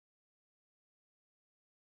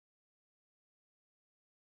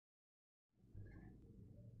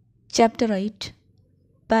Chapter 8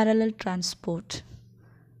 Parallel Transport.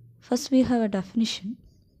 First we have a definition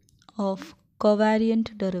of covariant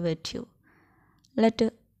derivative. Let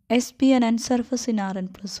S be an n-surface in Rn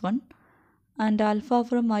plus 1 and alpha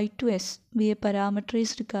from I to S be a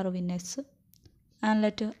parametrized curve in S, and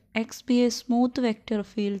let X be a smooth vector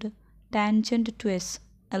field tangent to S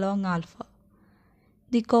along alpha.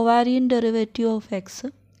 The covariant derivative of X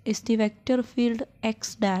is the vector field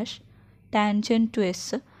X dash tangent to S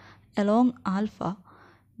along alpha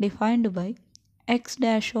defined by X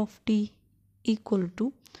dash of t equal to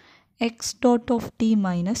X dot of t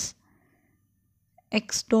minus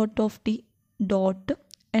X dot of t dot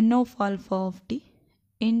n of alpha of t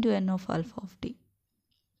into n of alpha of t.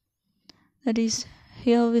 That is,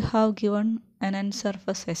 here we have given an n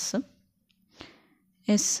surface S.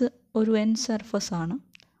 S ഒരു n surface ആണ്.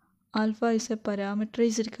 Alpha is a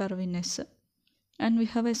parameterized curve in S, and we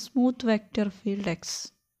have a smooth vector field X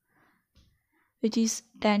which is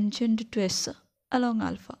tangent to S along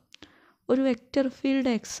alpha. ഒരു vector field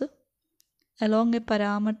X along a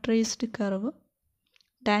parameterized curve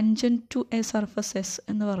tangent to a surface S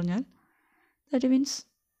എന്ന് പറഞ്ഞാൽ that means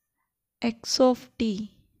x of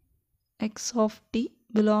t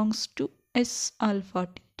belongs to S alpha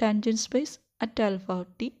t, tangent space at alpha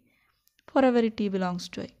t for every t belongs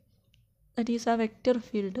to I. That is, a vector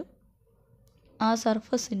field ആ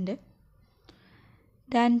സർഫസിൻ്റെ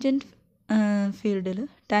tangent ഫീൽഡിൽ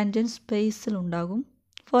tangent സ്പേസിൽ ഉണ്ടാകും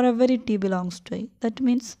for every T belongs to I. That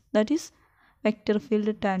means that is vector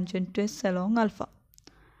field tangent to S along alpha.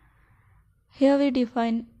 Here we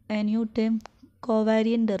define A new term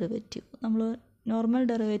കോവാരിയൻ derivative. നമ്മൾ normal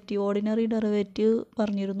derivative, ordinary derivative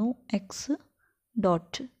പറഞ്ഞിരുന്നു X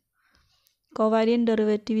dot. കോവാരിയൻ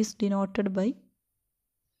derivative is denoted by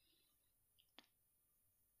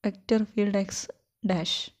vector field x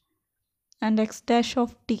dash, and x dash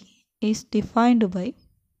of t is defined by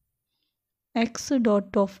x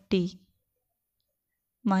dot of t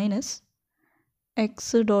minus x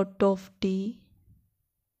dot of t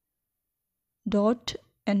dot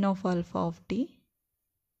n of alpha of t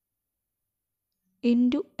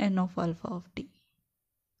into n of alpha of t.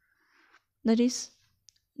 That is,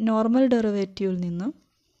 normal ഡെറിവേറ്റീവിൽ നിന്ന്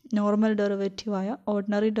normal ഡെറിവേറ്റീവായ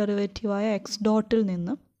ordinary ഡെറിവേറ്റീവായ X ഡോട്ടിൽ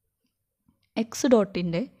നിന്ന് X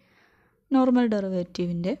ഡോട്ടിൻ്റെ normal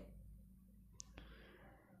ഡെറിവേറ്റീവിൻ്റെ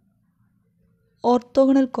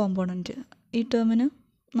orthogonal component, ഈ ടേമിന്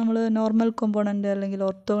നമ്മൾ normal component അല്ലെങ്കിൽ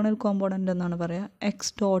orthogonal component എന്നാണ് പറയുക.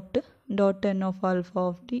 X dot N of alpha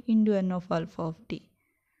of T into N of alpha of T.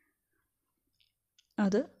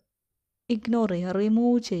 അത് ignore ചെയ്യുക,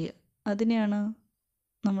 റിമൂവ് ചെയ്യുക. അതിനെയാണ്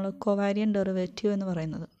നമ്മൾ കോവാരിയൻ ഡെറിവേറ്റീവ് എന്ന്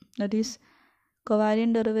പറയുന്നത്. That is,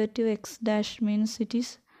 കോവാരിയൻ derivative X dash means it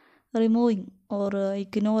is removing or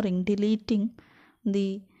ignoring, deleting the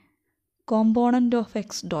component of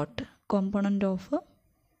x dot, component of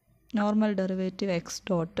normal derivative x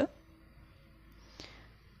dot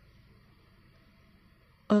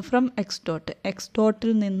from x dot. x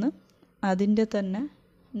dotൽ നിന്ന് അതിൻ്റെ തന്നെ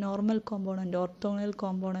normal component, orthogonal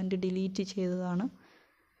component delete ചെയ്തതാണ്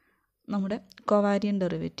നമ്മുടെ കോവാരിയൻ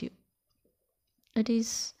derivative. That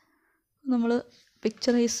is, നമ്മൾ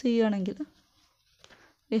picturise ചെയ്യുകയാണെങ്കിൽ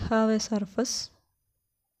we have a surface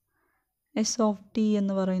S of t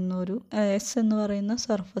എന്ന് പറയുന്ന ഒരു എസ് എന്ന് പറയുന്ന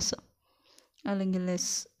സർഫസ് അല്ലെങ്കിൽ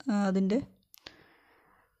എസ്, അതിൻ്റെ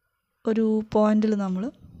ഒരു പോയിന്റിൽ നമ്മൾ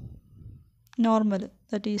normal,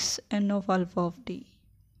 that is N of alpha of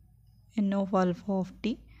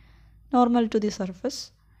T normal to the surface.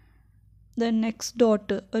 Then X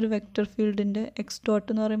dot, ഒരു വെക്റ്റർ ഫീൽഡിൻ്റെ എക്സ് ഡോട്ട്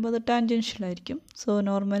എന്ന് പറയുമ്പോൾ അത് ടാൻജൻഷ്യൽ ആയിരിക്കും. സോ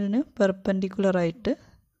നോർമലിന് പെർപെൻഡിക്കുലറായിട്ട്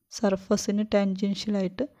സർഫസിന്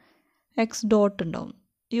ടാൻജൻഷ്യലായിട്ട് എക്സ് ഡോട്ട് ഉണ്ടാവും.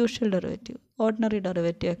 Usual derivative, ordinary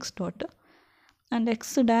derivative X dot. And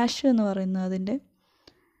X dash എന്ന് പറയുന്നത് അതിൻ്റെ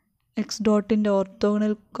X ഡോട്ടിൻ്റെ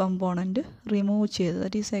orthogonal component remove ചെയ്ത്,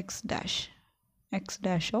 that is X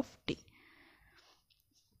dash of T.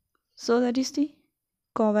 So that is the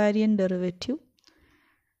കോവാരിയൻ derivative.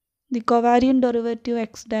 The കോവാരിയൻ derivative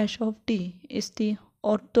X dash of T is the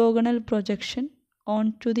orthogonal projection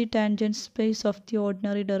onto the tangent space of the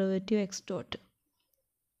ordinary derivative x dot.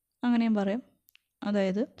 അങ്ങനെയും പറയാം.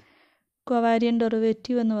 അതായത് കോവാരിയൻ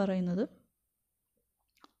derivative എന്ന് പറയുന്നത്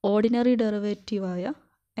ordinary ഡെറിവേറ്റീവായ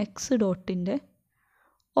X ഡോട്ടിൻ്റെ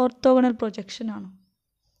orthogonal പ്രൊജക്ഷനാണ്.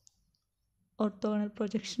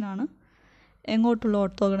 എങ്ങോട്ടുള്ള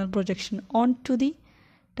orthogonal projection? On to the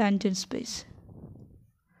tangent space,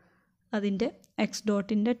 അതിൻ്റെ X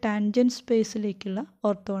ഡോട്ടിൻ്റെ tangent സ്പേസിലേക്കുള്ള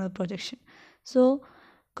orthogonal projection. So,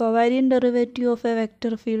 covariant derivative of a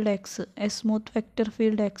vector field x, a smooth vector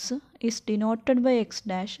field x, is denoted by x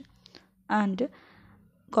dash, and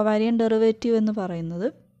കൊവാരിയൻ derivative എന്ന് പറയുന്നത്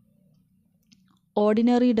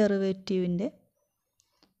ordinary ഡെറിവേറ്റീവിൻ്റെ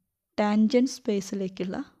tangent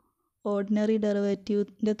സ്പേസിലേക്കുള്ള ordinary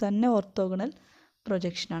ഡെറിവേറ്റീവിൻ്റെ തന്നെ orthogonal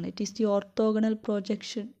പ്രൊജക്ഷനാണ്. It is the orthogonal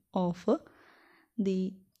projection of the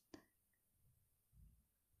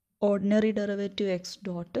ordinary derivative x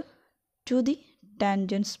dot to the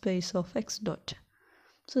tangent space of x dot.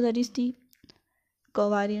 So that is the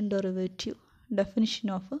covariant derivative, definition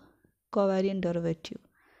of a covariant derivative.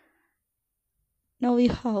 Now we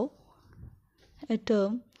have a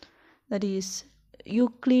term that is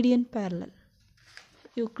Euclidean parallel.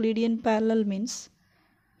 Euclidean parallel means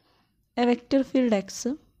a vector field x,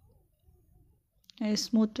 a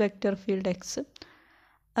smooth vector field x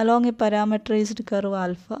along a parameterized curve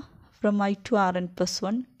alpha from I to Rn plus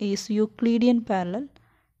 1 is Euclidean parallel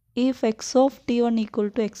if x of t1 equal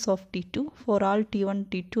to x of t2 for all t1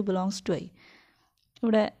 t2 belongs to I.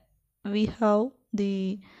 Here we have the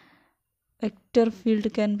vector field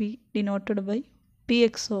can be denoted by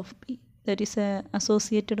px of p, that is a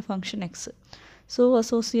associated function x. So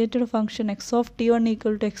associated function x of t1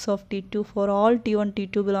 equal to x of t2 for all t1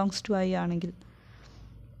 t2 belongs to I ആണെങ്കിൽ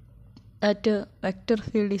that vector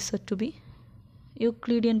field is said to be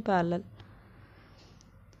Euclidean parallel.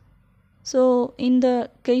 So in the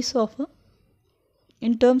case of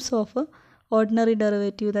in terms of ordinary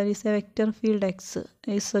derivative, that is a vector field x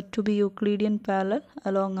is said to be Euclidean parallel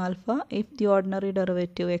along alpha if the ordinary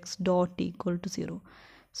derivative x dot equal to 0.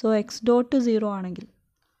 So x dot 0 ആണെങ്കിൽ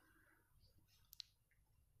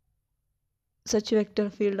such vector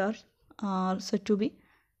field are said to be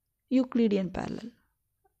Euclidean parallel.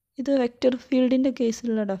 ഇത് vector ഫീൽഡിൻ്റെ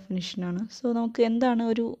കേസിലുള്ള ഡെഫിനിഷനാണ്. So നമുക്ക് എന്താണ്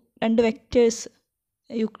ഒരു രണ്ട് vectors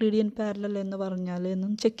Euclidean parallel എന്ന് പറഞ്ഞാൽ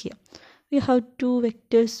എന്നും check ചെയ്യാം. We have to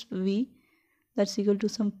vectors V that's equal to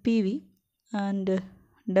some P V and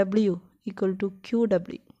W equal to Q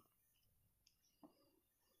W.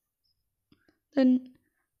 Then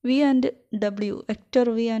we and W, vector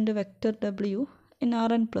V and vector W in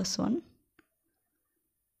Rn plus 1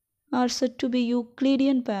 are said to be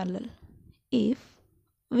Euclidean parallel if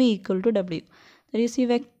v equal to w. That is ഈ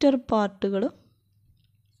vector പാർട്ടുകൾ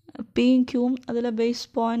പിയും ക്യൂവും അതിലെ base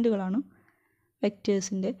പോയിന്റുകളാണ്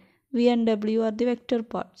വെക്റ്റേഴ്സിൻ്റെ. V and W are the vector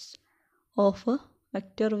parts of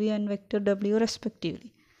vector V and vector W respectively.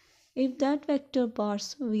 If that vector parts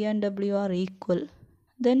V and W R equal,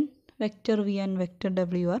 then vector v and vector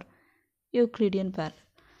w are Euclidean parallel.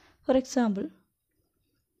 For example,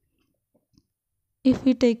 if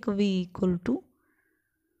we take v equal to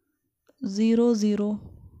 0 0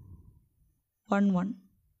 1 1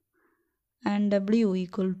 and w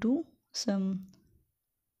equal to some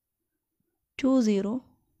 2 0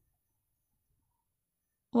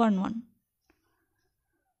 1 1,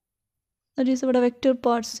 that is ഇവിടെ vector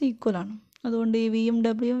parts equal ആണ്. അതുകൊണ്ട് ഈ വിയും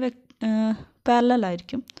ഡബ്ല്യുവും parallel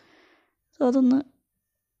ആയിരിക്കും. So അതൊന്ന്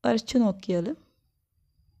വരച്ചു നോക്കിയാൽ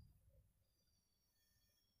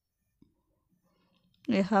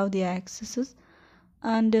we have the axes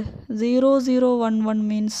and 0 0 1 1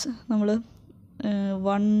 means നമ്മൾ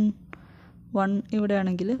 1 1 ഇവിടെ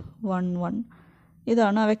ആണെങ്കിൽ 1 1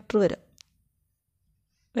 ഇതാണ് ആ വെക്റ്റർ വരിക,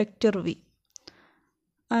 വെക്റ്റർ വി.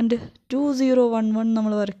 ആൻഡ് 2 0 1 1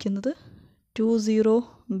 നമ്മൾ വരയ്ക്കുന്നത് 2 0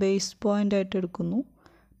 ബേസ് പോയിൻ്റ് ആയിട്ട് എടുക്കുന്നു,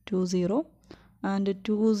 2 0 ആൻഡ്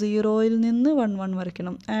 2 0യിൽ നിന്ന് 1 1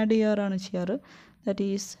 വരയ്ക്കണം, ആഡ് ചെയ്യാറാണ് ചെയ്യാറ്. ദാറ്റ്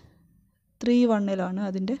ഈസ് 3 1ലാണ്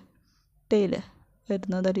അതിൻ്റെ ടെയിൽ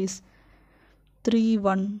വരുന്നത്. ദാറ്റ് ഈസ് 3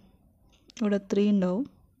 1, ഇവിടെ 3 ഉണ്ടാവും,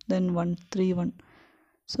 ദെൻ 1 3 1.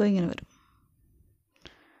 സോ ഇങ്ങനെ വരും.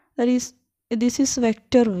 That is this is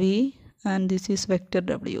vector V and this is vector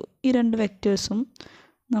W. ഈ രണ്ട് വെക്റ്റേഴ്സും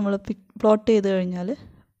നമ്മൾ പ്ലോട്ട് ചെയ്ത് കഴിഞ്ഞാൽ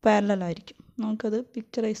പാരലൽ ആയിരിക്കും, നമുക്കത്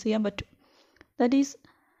പിക്ചറൈസ് ചെയ്യാൻ പറ്റും. That is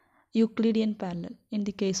Euclidean parallel in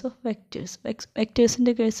the case of vectors.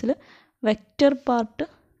 വെക്റ്റേഴ്സിൻ്റെ കേസിൽ വെക്റ്റർ പാർട്ട്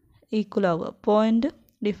ഈക്വൽ ആവുക, പോയിൻ്റ്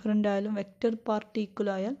ഡിഫറെൻ്റ് ആയാലും വെക്റ്റർ പാർട്ട് ഈക്വൽ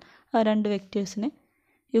ആയാൽ ആ രണ്ട് വെക്റ്റേഴ്സിനെ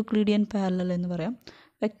യൂക്ലിഡിയൻ പാരലൽ എന്ന് പറയാം.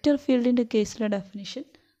 വെക്റ്റർ ഫീൽഡിൻ്റെ കേസിലെ ഡെഫിനിഷൻ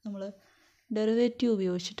നമ്മൾ ഡെറിവേറ്റീവ്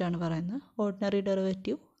ഉപയോഗിച്ചിട്ടാണ് പറയുന്നത്. ഓർഡിനറി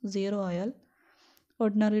ഡെറിവേറ്റീവ് 0 ആയാൽ,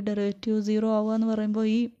 ഓർഡിനറി ഡെറിവേറ്റീവ് 0 ആവുക എന്ന് പറയുമ്പോൾ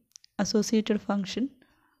ഈ അസോസിയേറ്റഡ് ഫങ്ഷൻ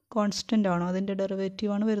കോൺസ്റ്റൻ്റ് ആണോ അതിൻ്റെ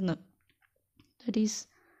ഡെറിവേറ്റീവാണ് വരുന്നത്. ദാറ്റ് ഈസ്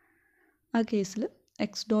ആ കേസിൽ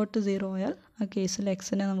എക്സ് ഡോട്ട് 0 ആയാൽ ആ കേസിൽ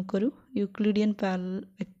എക്സിനെ നമുക്കൊരു യൂക്ലിഡിയൻ പാരലൽ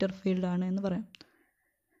വെക്റ്റർ ഫീൽഡാണ് എന്ന് പറയാം.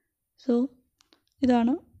 സോ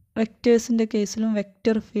ഇതാണ് കേസിലും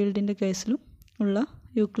വെക്റ്റർ ഫീൽഡിൻ്റെ കേസിലും ഉള്ള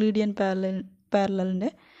യൂക്ലിഡിയൻ പാരലലിൻ്റെ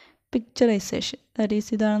പിക്ചറൈസേഷൻ. ദാറ്റ് ഈസ്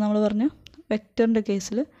ഇതാണ് നമ്മൾ പറഞ്ഞ വെക്റ്ററിൻ്റെ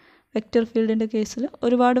കേസിൽ, വെക്റ്റർ ഫീൽഡിൻ്റെ കേസിൽ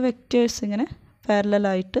ഒരുപാട് വെക്റ്റേഴ്സ് ഇങ്ങനെ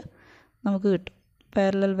പാരലലായിട്ട് നമുക്ക് കിട്ടും.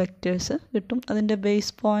 പാരലൽ വെക്റ്റേഴ്സ് കിട്ടും. അതിൻ്റെ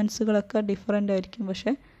ബേസ് പോയിൻറ്റ്സുകളൊക്കെ ഡിഫറെൻ്റ് ആയിരിക്കും,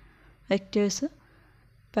 പക്ഷേ വെക്റ്റേഴ്സ്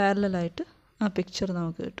പാരലലായിട്ട് ആ പിക്ചർ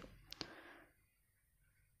നമുക്ക് കിട്ടും.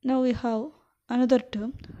 Now we have another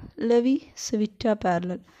term, Levi-Civita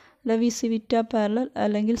parallel. Levi-Civita parallel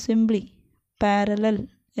അല്ലെങ്കിൽ സിംപ്ലി പാരലൽ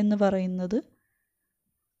എന്ന് പറയുന്നത്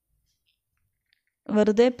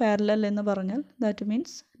വെറുതെ പാരലൽ എന്ന് പറഞ്ഞാൽ ദാറ്റ്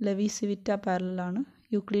മീൻസ് Levi-Civita parallel ആണ്.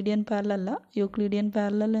 യൂക്ലിഡിയൻ പാരലൽ അല്ല. യൂക്ലിഡിയൻ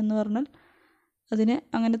പാരലൽ എന്ന് പറഞ്ഞാൽ അതിനെ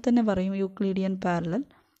അങ്ങനെ തന്നെ പറയും, Euclidean parallel.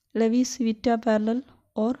 Levi-Civita parallel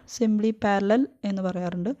or simply parallel എന്ന്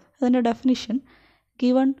പറയാറുണ്ട്. അതിൻ്റെ definition,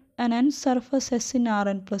 given an n surface S in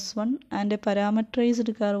Rn plus 1 and a parameterized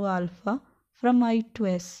curve alpha from I to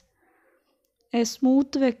S, a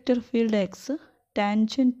smooth vector field X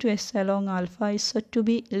tangent to S along alpha is said to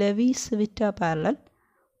be Levi-Civita parallel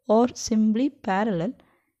or simply parallel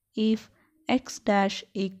if X dash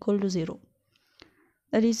equal to 0.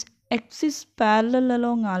 That is, X is parallel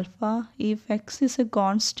along alpha if X is a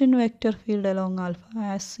constant vector field along alpha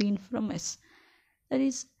as seen from S. That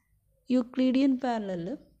is, Euclidean parallel,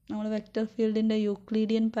 നമ്മൾ vector ഫീൽഡിൻ്റെ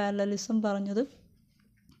Euclidean parallelism പറഞ്ഞത്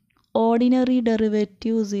ordinary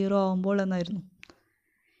derivative 0 ആകുമ്പോൾ എന്നായിരുന്നു.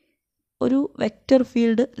 ഒരു vector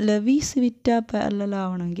field Levi-Civita parallel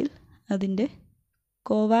ആവണമെങ്കിൽ അതിൻ്റെ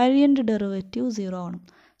കോവാരിയൻ്റ് derivative 0 ആവണം.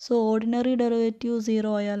 So ordinary derivative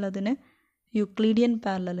 0 ആയാൽ അതിനെ യൂക്ലിഡിയൻ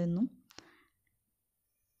പാരലൽ എന്നും,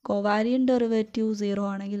 കോവാരിയൻ്റ് ഡെറിവേറ്റീവ് 0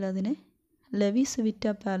 ആണെങ്കിൽ അതിനെ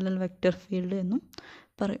Levi-Civita പാരലൽ വെക്റ്റർ ഫീൽഡ് എന്നും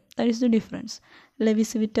പറയും. That is the difference.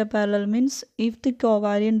 Levi-Civita parallel means if the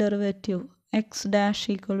covariant derivative x dash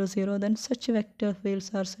equal to 0, then such vector fields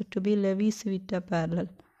are said to be Levi-Civita parallel.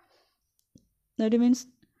 That means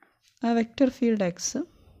a vector field x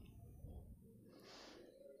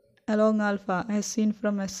along alpha as seen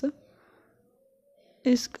from S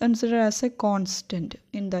is considered as a constant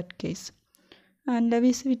in that case. And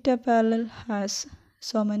Levi-Civita parallel has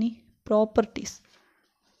so many properties.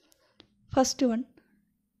 First one,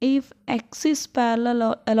 if x is parallel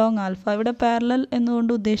along alpha, ഇവിടെ parallel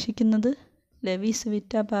എന്നുകൊണ്ട് ഉദ്ദേശിക്കുന്നത്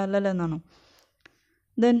Levi-Civita parallel എന്നാണ്.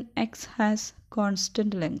 Then x has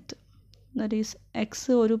constant length. That is, x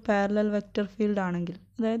ഒരു parallel vector field ആണെങ്കിൽ,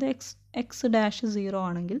 അതായത് x dash 0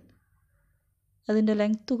 ആണെങ്കിൽ അതിൻ്റെ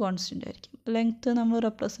length constant ആയിരിക്കും. ലെങ്ത്ത് നമ്മൾ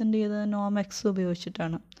റെപ്രസെൻ്റ് ചെയ്തത് നോം എക്സ്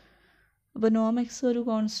ഉപയോഗിച്ചിട്ടാണ്. അപ്പോൾ നോം എക്സ് ഒരു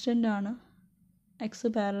കോൺസ്റ്റൻ്റ് ആണ്. എക്സ്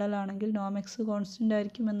പാരലൽ ആണെങ്കിൽ നോം എക്സ് കോൺസ്റ്റൻ്റ്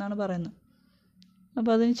ആയിരിക്കും എന്നാണ് പറയുന്നത്.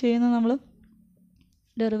 അപ്പോൾ അതിന് ചെയ്യുന്ന നമ്മൾ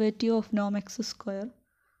ഡെറിവേറ്റീവ് ഓഫ് നോം എക്സ് സ്ക്വയറിന്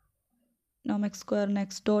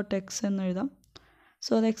എക്സ് ഡോട്ട് എക്സ് എന്ന് എഴുതാം.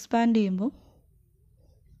 സോ അത് എക്സ്പാൻഡ് ചെയ്യുമ്പോൾ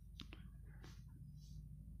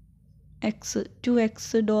to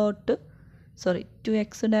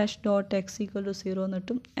X dash dot X equal to 0 എന്ന്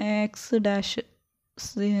കിട്ടും. എക്സ് ഡാഷ്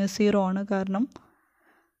 0 ആണ്, കാരണം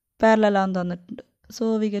പാരലലാന്ന് തന്നിട്ടുണ്ട്. So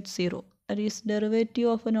we get 0. That is, derivative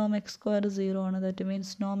of a norm x square is 0 ആണ്. That means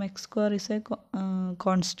norm x square is a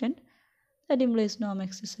constant. That implies norm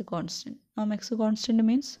x is a constant. Norm x constant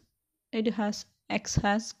means x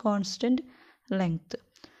has constant length.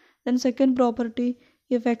 Then second property,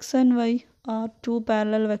 if x and y are two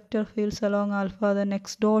parallel vector fields along alpha, then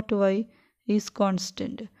x dot y is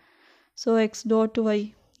constant. So x dot y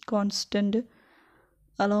constant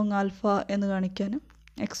along alpha എന്ന് കാണിക്കാൻ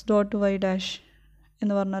x dot y dash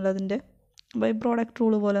എന്ന് പറഞ്ഞാൽ അതിൻ്റെ by product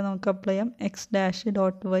rule പോലെ നമുക്ക് apply ചെയ്യാം. X dash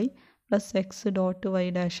dot Y plus X dot Y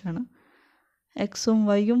dash ആണ്. എക്സും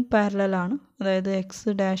വൈയും പാരലലാണ്, അതായത്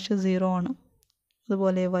എക്സ് ഡാഷ് 0 ആണ്,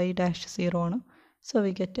 അതുപോലെ വൈ ഡാഷ് 0 ആണ്. So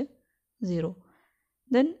we get 0.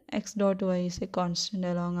 Then X dot Y is A constant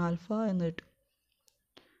along alpha എന്ന് കിട്ടും.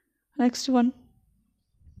 Next one,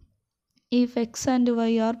 if x and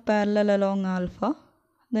y are parallel along alpha,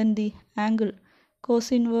 then the angle cos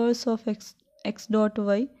inverse of x dot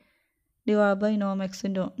y divided by norm x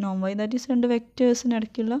into norm y, that is രണ്ട് വെക്റ്റേഴ്സിന്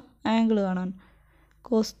ഇടയ്ക്കുള്ള angle കാണാൻ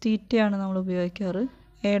cos തീറ്റയാണ് നമ്മൾ ഉപയോഗിക്കാറ്.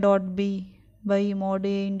 A dot B by mode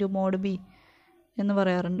A into mode B എന്ന്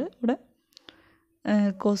പറയാറുണ്ട്. ഇവിടെ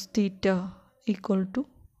cos theta equal to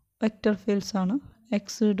vector fields ആണ്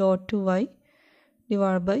X dot Y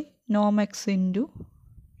divide by Noam X into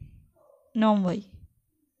norm y,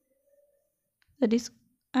 that is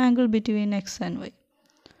angle between x and y.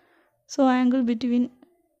 So angle between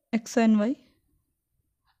x and y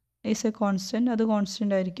is a constant, അത്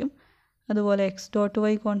constant ആയിരിക്കും. അതുപോലെ x dot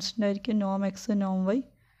y constant ആയിരിക്കും. നോം X Noam why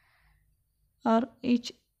are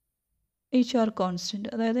each R constant.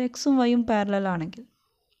 അതായത് എക്സും വൈയും parallel ആണെങ്കിൽ,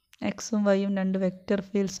 എക്സും വൈയും രണ്ട് vector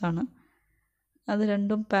fields ആണ്, അത്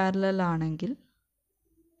രണ്ടും പാരലൽ ആണെങ്കിൽ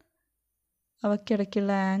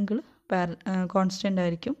അവയ്ക്കിടയ്ക്കുള്ള ആംഗിൾ കോൺസ്റ്റൻ്റ്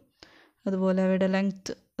ആയിരിക്കും. അതുപോലെ അവയുടെ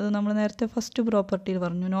ലെങ്ത്ത്, അത് നമ്മൾ നേരത്തെ ഫസ്റ്റ് പ്രോപ്പർട്ടിയിൽ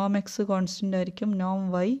പറഞ്ഞു. നോം എക്സ് കോൺസ്റ്റൻ്റ് ആയിരിക്കും, നോം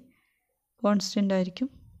വൈ കോൺസ്റ്റൻ്റ് ആയിരിക്കും,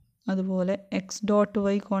 അതുപോലെ എക്സ് ഡോട്ട്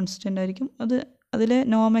വൈ കോൺസ്റ്റൻ്റ് ആയിരിക്കും. അതിലെ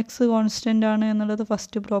നോം എക്സ് കോൺസ്റ്റൻ്റ് ആണ് എന്നുള്ളത്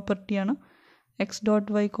ഫസ്റ്റ് പ്രോപ്പർട്ടിയാണ്, എക്സ് ഡോട്ട്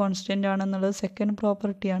വൈ കോൺസ്റ്റൻ്റ് ആണെന്നുള്ളത് സെക്കൻഡ്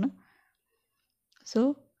പ്രോപ്പർട്ടിയാണ്. സോ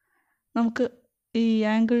നമുക്ക് ഈ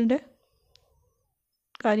ആംഗിളിൻ്റെ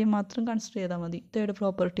കാര്യം മാത്രം കൺസിഡർ ചെയ്താൽ മതി തേർഡ്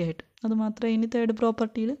പ്രോപ്പർട്ടി ആയിട്ട്. അത് മാത്രമേ ഇനി തേർഡ്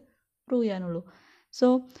പ്രോപ്പർട്ടിയിൽ പ്രൂവ് ചെയ്യാനുള്ളൂ. സോ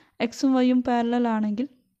എക്സും വൈയും പാരലൽ ആണെങ്കിൽ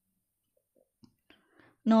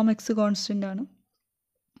നോം എക്സ് കോൺസ്റ്റൻ്റ് ആണ്,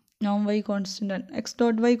 നോം വൈ കോൺസ്റ്റൻ്റ് ആണ്, എക്സ്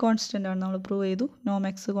ഡോട്ട് വൈ കോൺസ്റ്റൻ്റ് ആണ് നമ്മൾ പ്രൂവ് ചെയ്തു. നോം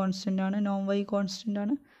എക്സ് കോൺസ്റ്റൻ്റ് ആണ്, നോം വൈ കോൺസ്റ്റൻ്റ്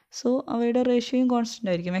ആണ്. സോ അവയുടെ റേഷ്യോയും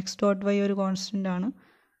കോൺസ്റ്റൻ്റ് ആയിരിക്കും. എക്സ് ഡോട്ട് വൈ ഒരു കോൺസ്റ്റൻ്റ് ആണ്,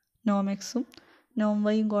 നോം എക്സും നോം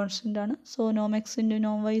വൈയും കോൺസ്റ്റൻ്റ് ആണ്. So Noam X into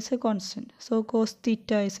Noam Y is A constant. So cos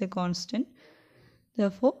theta is A constant.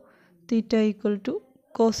 Therefore theta equal to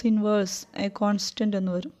cos inverse a constant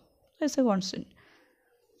എന്ന് വരും. Is A constant.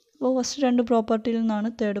 അപ്പോൾ first രണ്ട് പ്രോപ്പർട്ടിയിൽ നിന്നാണ്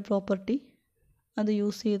third property, അത്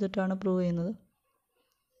use ചെയ്തിട്ടാണ് prove ചെയ്യുന്നത്.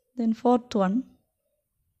 Then fourth one,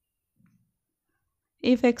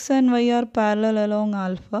 if x and y are parallel along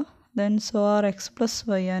alpha, then so are x plus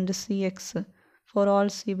y and cx for all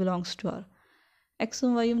c belongs to R.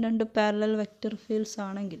 എക്സും വൈയും രണ്ട് parallel vector fields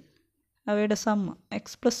ആണെങ്കിൽ അവയുടെ sum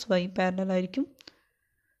X plus Y parallel ആയിരിക്കും,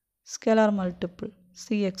 scalar multiple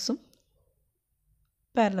C എക്സും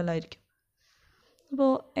parallel ആയിരിക്കും.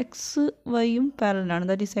 അപ്പോൾ X വൈയും പാരലലാണ്,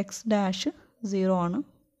 that is X dash 0 ആണ്,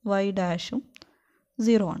 Y ഡാഷും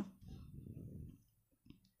 0 ആണ്.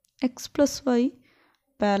 എക്സ് പ്ലസ് വൈ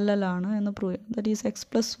പാരലലാണ് എന്ന് പ്രൂവ് ചെയ്യും. That is X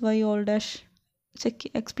plus Y all dash check,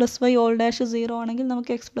 X plus Y all dash 0 ആണെങ്കിൽ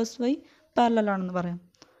നമുക്ക് എക്സ് പ്ലസ് വൈ പാരലലാണെന്ന് പറയാം.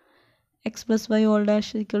 X plus Y all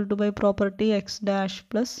dash equal to by property X dash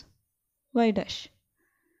plus Y dash.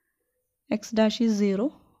 x dash is 0,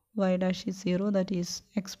 y dash is 0, that is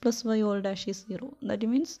x plus y all dash is 0. That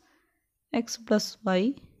means x plus y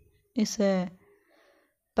is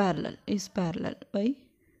parallel by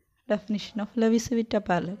definition of Levi-Civita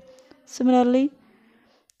parallel. Similarly,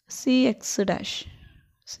 cx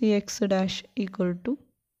dash equal to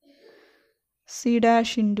c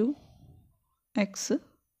dash into x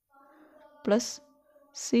plus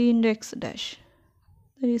c into x dash.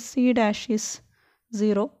 That is c dash is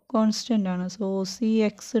 0, constant ആണ്. So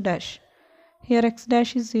cx dash, here x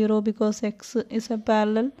dash is 0 because x is a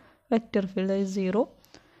parallel vector field, that is 0.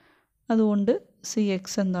 അതുകൊണ്ട് cx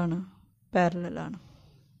എന്താണ്, parallel ആണ്.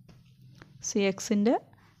 cxൻ്റെ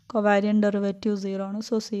covariant derivative 0 ആണ്.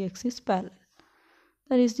 So cx is parallel.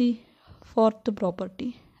 That is the fourth property.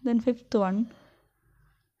 Then fifth one,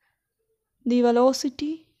 the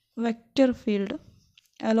velocity vector field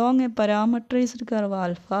along a parametrized curve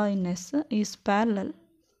alpha in S is parallel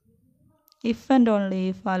if and only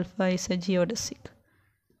if alpha is a geodesic.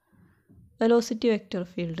 Velocity vector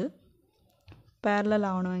field parallel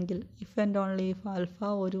ആവണമെങ്കിൽ if and only if alpha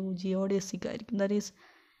ഒരു geodesic ആയിരിക്കും. That is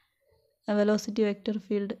a velocity vector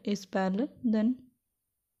field is parallel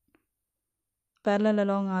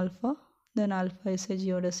along alpha, then alpha is a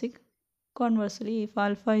geodesic. Conversely, if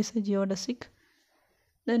alpha is a geodesic,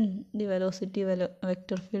 then the velocity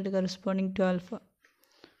vector field corresponding to alpha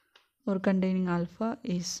or containing alpha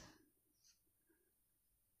is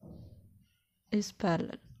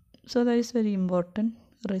parallel. So that is very important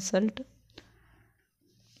result.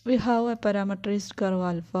 We have a parameterized curve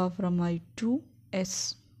alpha from I to S.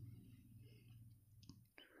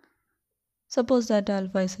 Suppose that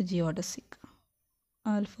alpha is a geodesic.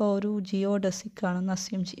 Alpha ഒരു geodesic ആണെന്ന്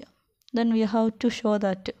assume ചെയ്യാം. Then we have to show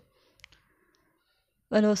that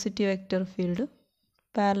velocity vector field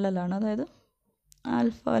പാരലലാണ്. അതായത്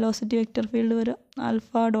alpha velocity vector field വരെ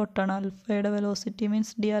alpha ഡോട്ടാണ്. ആൽഫയുടെ velocity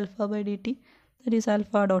means D alpha by D T, that is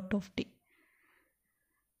alpha dot of T.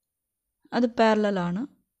 അത് പാരലലാണ്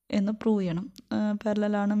എന്ന് prove ചെയ്യണം.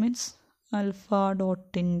 പാരലലാണ് means alpha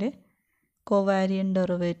ഡോട്ടിൻ്റെ കോവാരിയൻ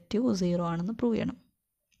derivative 0 ആണെന്ന് prove ചെയ്യണം.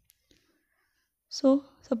 So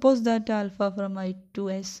suppose that alpha from I to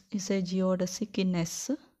S is A ജിയോഡസിക് in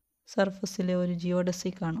S, സർഫസിലെ ഒരു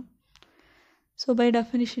ജിയോഡസിക് ആണ്. So by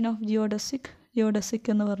definition of ജിയോഡസിക്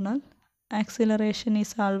എന്ന് പറഞ്ഞാൽ acceleration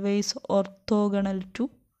is always orthogonal to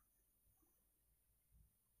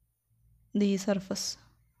the surface.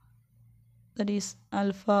 That is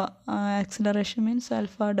alpha acceleration means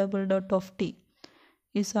alpha double dot of T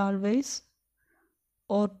is always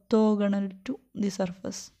orthogonal to the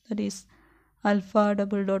surface. That is alpha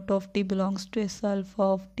double dot of t belongs to S alpha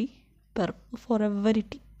of t for every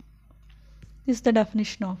t. This is the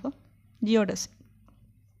definition of a geodesic.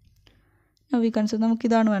 Now we consider നമുക്ക്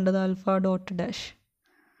ഇതാണ് വേണ്ടത്, alpha dot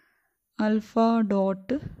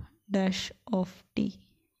dash of t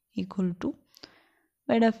equal to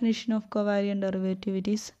By definition of covariant derivative, it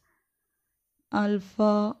is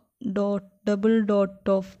alpha dot double dot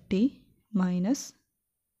of t minus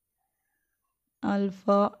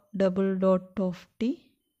alpha double dot of t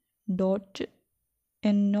dot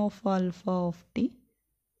n of alpha of t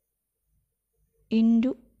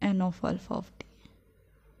into n of alpha of t.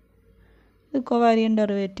 The covariant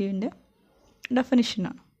derivative in the definition.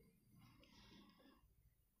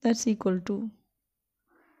 That's equal to,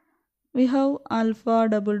 we have alpha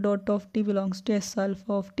double dot of t belongs to S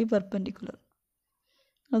alpha of t perpendicular.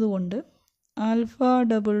 അതുകൊണ്ട് alpha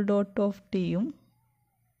double dot of ടിയും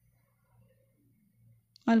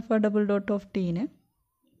alpha double dot of tin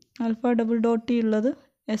alpha double dot T ഉള്ളത്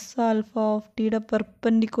S alpha of ടിയുടെ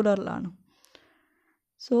പെർപെൻഡിക്കുലറിലാണ്.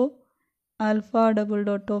 So alpha double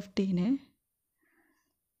dot of tin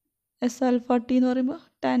S alpha T എന്ന് പറയുമ്പോൾ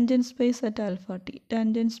tangent space at alpha T,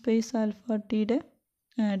 tangent space alpha ടിയുടെ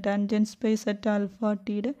tangent space at alpha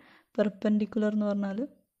ടിയുടെ perpendicular എന്ന് പറഞ്ഞാൽ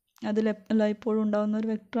അതിൽ എല്ലായ്പ്പോഴും ഉണ്ടാകുന്ന ഒരു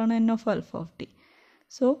വെക്ടറാണ് N of alpha of T.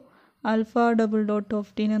 So alpha double dot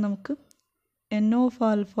of ടീനെ നമുക്ക് എൻ ഓഫ്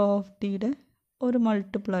ആൽഫ ഓഫ് ടിയുടെ ഒരു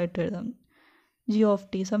മൾട്ടിപ്പിൾ ആയിട്ട് എഴുതാം. G of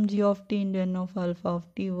T, some G of T into N of alpha of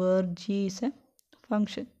T where G is A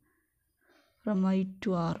function from I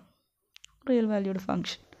to R, real valued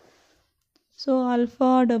function. So alpha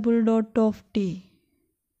double dot of T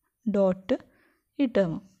dot ഈ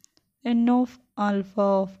term N of alpha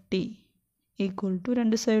of T equal to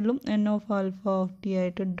രണ്ട് സൈഡിലും N of alpha of T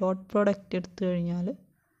ആയിട്ട് dot product എടുത്തു കഴിഞ്ഞാൽ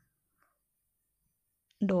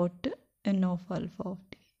dot N of alpha of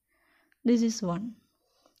T. This is 1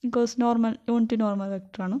 because normal unit normal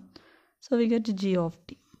വെക്ടറാണ്. So we get G of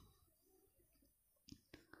T.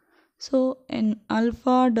 So N alpha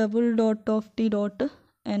double dot of T dot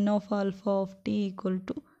N of alpha of T equal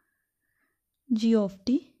to G of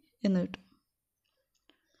T എന്ന് കിട്ടും.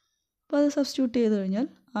 അപ്പോൾ അത് substitute ചെയ്ത് കഴിഞ്ഞാൽ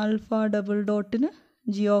alpha double ഡോട്ടിന്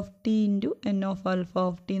G of T into N of alpha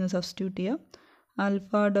of T എന്ന് substitute ചെയ്യാം.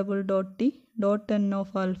 Alpha double dot T dot N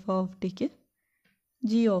of alpha of tick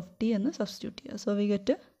G of T എന്ന് substitute ചെയ്യുക. So we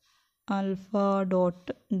get alpha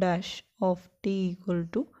dot dash of T equal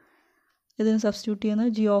to, ഇതിന് substitute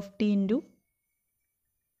ചെയ്യുന്നത് G of T into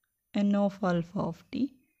N of alpha of T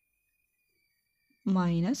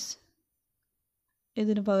minus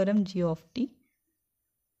ഇതിന് പകരം G of T,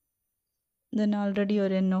 then already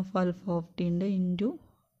ഒരു n of alpha of t ഉണ്ട് into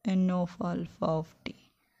n of alpha of t.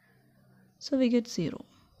 So we get 0.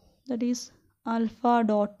 That is alpha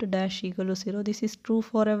dot dash equal to 0. This is true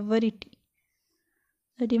for every t.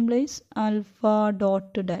 That implies alpha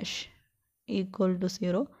dot dash equal to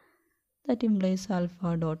 0. That implies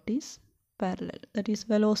alpha dot is parallel. That is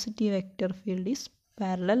velocity vector field is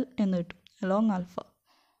parallel എന്ന് കിട്ടും along alpha,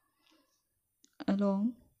 along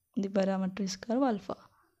the parametric curve alpha.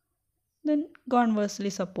 Then conversely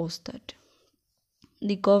suppose that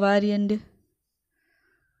the covariant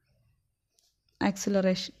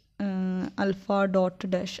acceleration alpha dot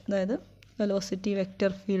dash, അതായത് velocity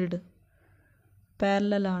vector field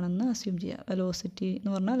parallel ആണെന്ന് assume ചെയ്യുക. Velocity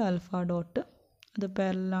എന്ന് പറഞ്ഞാൽ alpha dot, അത്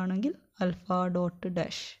parallel ആണെങ്കിൽ alpha dot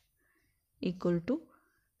dash equal to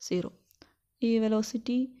 0. ഈ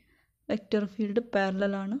velocity vector field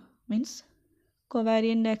parallel ആണ് means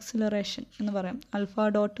കോവാരിയൻ്റ് acceleration എന്ന് പറയാം. ആൽഫ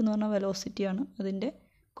ഡോട്ട് എന്ന് പറഞ്ഞാൽ വെലോസിറ്റിയാണ്, അതിൻ്റെ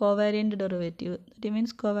കോവാരിയൻ്റ് derivative that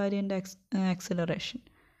means കോവാരിയൻ്റ് acceleration.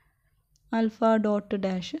 Alpha dot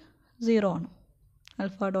dash 0 ആണ്,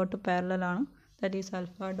 ആൽഫ ഡോട്ട് പാരലൽ ആണ്, that is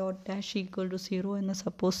alpha dot dash equal to 0 എന്ന്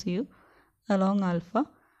സപ്പോസ് ചെയ്യൂ along alpha.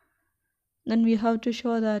 Then we have to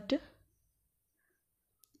show that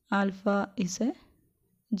alpha is A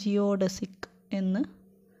geodesic എന്ന്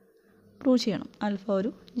prove ചെയ്യണം. Alpha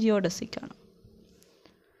ഒരു geodesic ആണ്.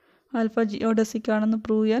 Alpha geodesic ആണെന്ന്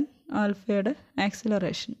prove ചെയ്യാൻ ആൽഫയുടെ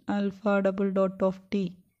acceleration alpha double dot of T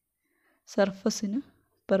സർഫസിന്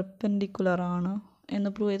perpendicular ആണ് എന്ന്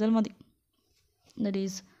പ്രൂവ് ചെയ്താൽ മതി. ദറ്റ്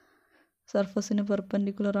ഈസ് സർഫസിന്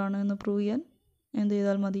പെർപെൻഡിക്കുലർ ആണ് എന്ന് പ്രൂവ് ചെയ്യാൻ എന്ത്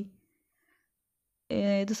ചെയ്താൽ മതി?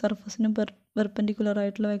 ഏത് സർഫസിന് പെർപെൻഡിക്കുലർ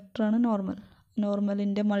ആയിട്ടുള്ള വെക്ടറാണ് നോർമൽ,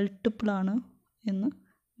 നോർമലിൻ്റെ മൾട്ടിപ്പിളാണ് എന്ന്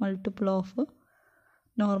മൾട്ടിപ്പിൾ ഓഫ്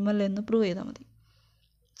നോർമൽ എന്ന് പ്രൂവ് ചെയ്താൽ മതി.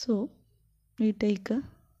 So we take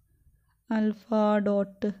alpha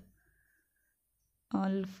dot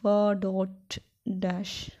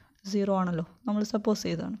dash 0 ആണല്ലോ നമ്മൾ സപ്പോസ്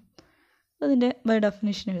ചെയ്തതാണ്. അതിൻ്റെ ബൈ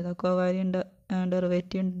ഡെഫിനിഷൻ എഴുതാം. കോവാരിയൻ്റ്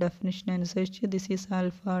ഡെറിവേറ്റീവിൻ്റെ ഡെഫിനിഷൻ അനുസരിച്ച് this is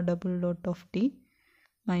alpha double dot of T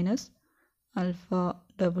minus alpha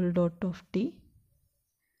double dot of T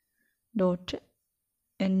dot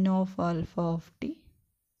N of alpha of T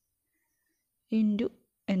into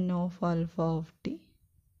N of alpha of T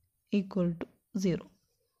equal to 0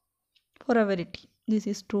 for every t. This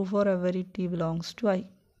is true for every t belongs to I.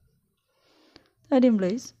 That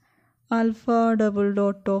implies alpha double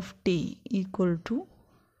dot of t equal to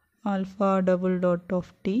alpha double dot of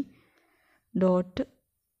t dot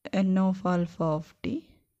n of alpha of t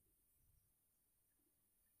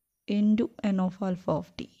into n of alpha of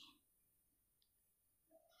t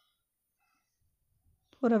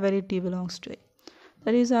for every t belongs to I.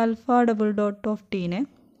 That is alpha double dot of t ne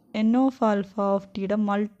n of alpha of t യുടെ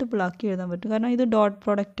multiple ആക്കി എഴുതാൻ പറ്റും. കാരണം ഇത് dot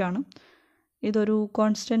product ആണ്, ഇതൊരു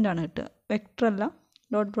constant ആണ് കിട്ടുക, വെക്ടർ അല്ല,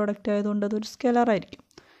 ഡോട്ട് പ്രോഡക്റ്റ് ആയതുകൊണ്ട് അതൊരു സ്കെലർ ആയിരിക്കും.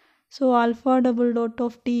 So alpha double dot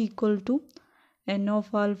of T equal to N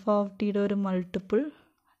of alpha of ടിയുടെ ഒരു മൾട്ടിപ്പിൾ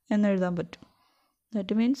എന്ന് എഴുതാൻ പറ്റും.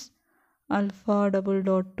 That means alpha double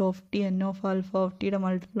dot of T N of alpha of ടിയുടെ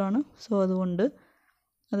മൾട്ടിപ്പിൾ ആണ്. സോ അതുകൊണ്ട്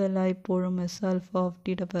അതെല്ലായ്പ്പോഴും എസ് ആൽഫ ഓഫ്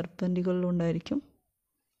ടിയുടെ പെർപെൻഡിക്കുലറിലുണ്ടായിരിക്കും.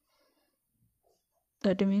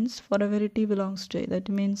 That means for every t belongs to I. That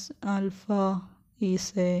means alpha is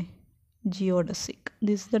a geodesic.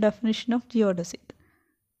 This is the definition of geodesic.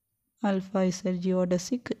 Alpha is a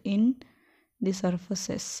geodesic in the surface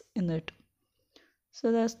S in it. So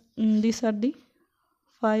these are the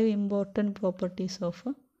 5 important properties of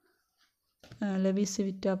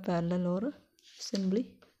Levi-Civita parallel or simply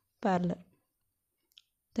parallel.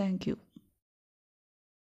 Thank you.